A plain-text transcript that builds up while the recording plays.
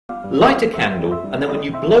Light a candle, and then when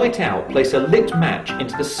you blow it out, place a lit match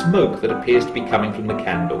into the smoke that appears to be coming from the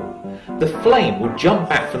candle. The flame will jump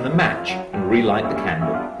back from the match and relight the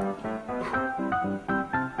candle.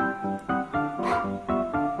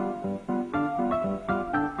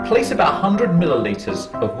 Place about 100 millilitres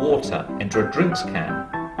of water into a drinks can,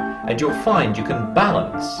 and you'll find you can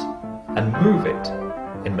balance and move it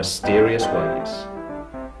in mysterious ways.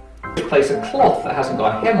 Place a cloth that hasn't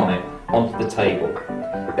got a hem on it onto the table.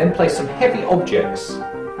 Then place some heavy objects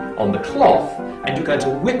on the cloth, and you're going to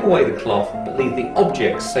whip away the cloth but leave the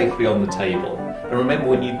objects safely on the table. And remember,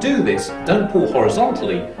 when you do this, don't pull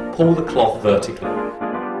horizontally, pull the cloth vertically.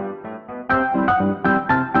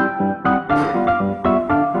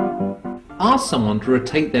 Ask someone to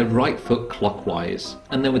rotate their right foot clockwise,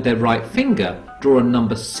 and then with their right finger draw a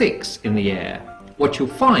number 6 in the air. What you'll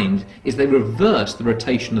find is they reverse the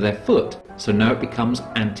rotation of their foot, so now it becomes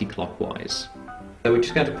anti-clockwise. So we're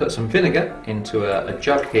just going to put some vinegar into a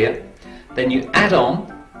jug here. Then you add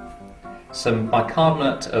on some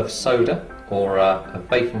bicarbonate of soda or a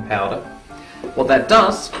baking powder. What that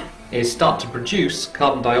does is start to produce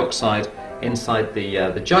carbon dioxide inside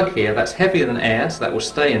the jug here. That's heavier than air, so that will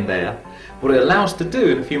stay in there. What it allows us to do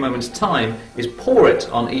in a few moments' time is pour it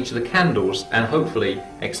on each of the candles and hopefully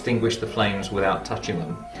extinguish the flames without touching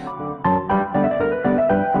them.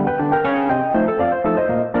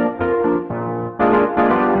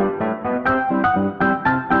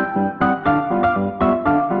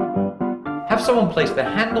 Have someone place their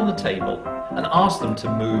hand on the table and ask them to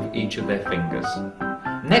move each of their fingers.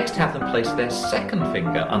 Next, have them place their second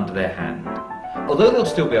finger under their hand. Although they'll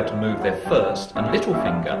still be able to move their first and little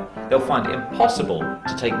finger, they'll find it impossible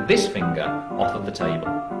to take this finger off of the table.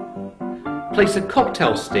 Place a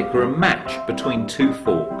cocktail stick or a match between two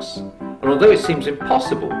forks, and although it seems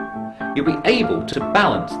impossible, you'll be able to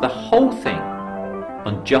balance the whole thing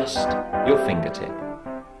on just your fingertip.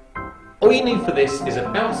 All you need for this is a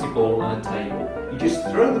bouncy ball and a table. You just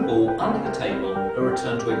throw the ball under the table and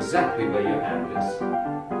return to exactly where your hand is.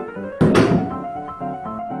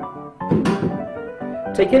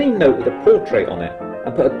 Take any note with a portrait on it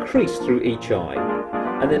and put a crease through each eye,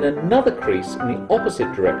 and then another crease in the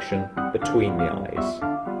opposite direction between the eyes.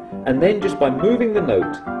 And then just by moving the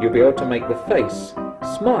note, you'll be able to make the face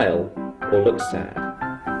smile or look sad.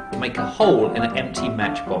 Make a hole in an empty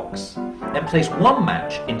matchbox. Then place one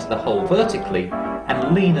match into the hole vertically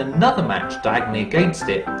and lean another match diagonally against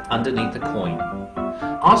it underneath the coin.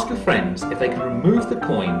 Ask your friends if they can remove the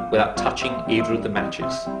coin without touching either of the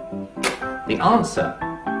matches. The answer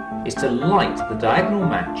is to light the diagonal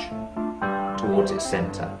match towards its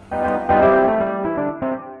centre.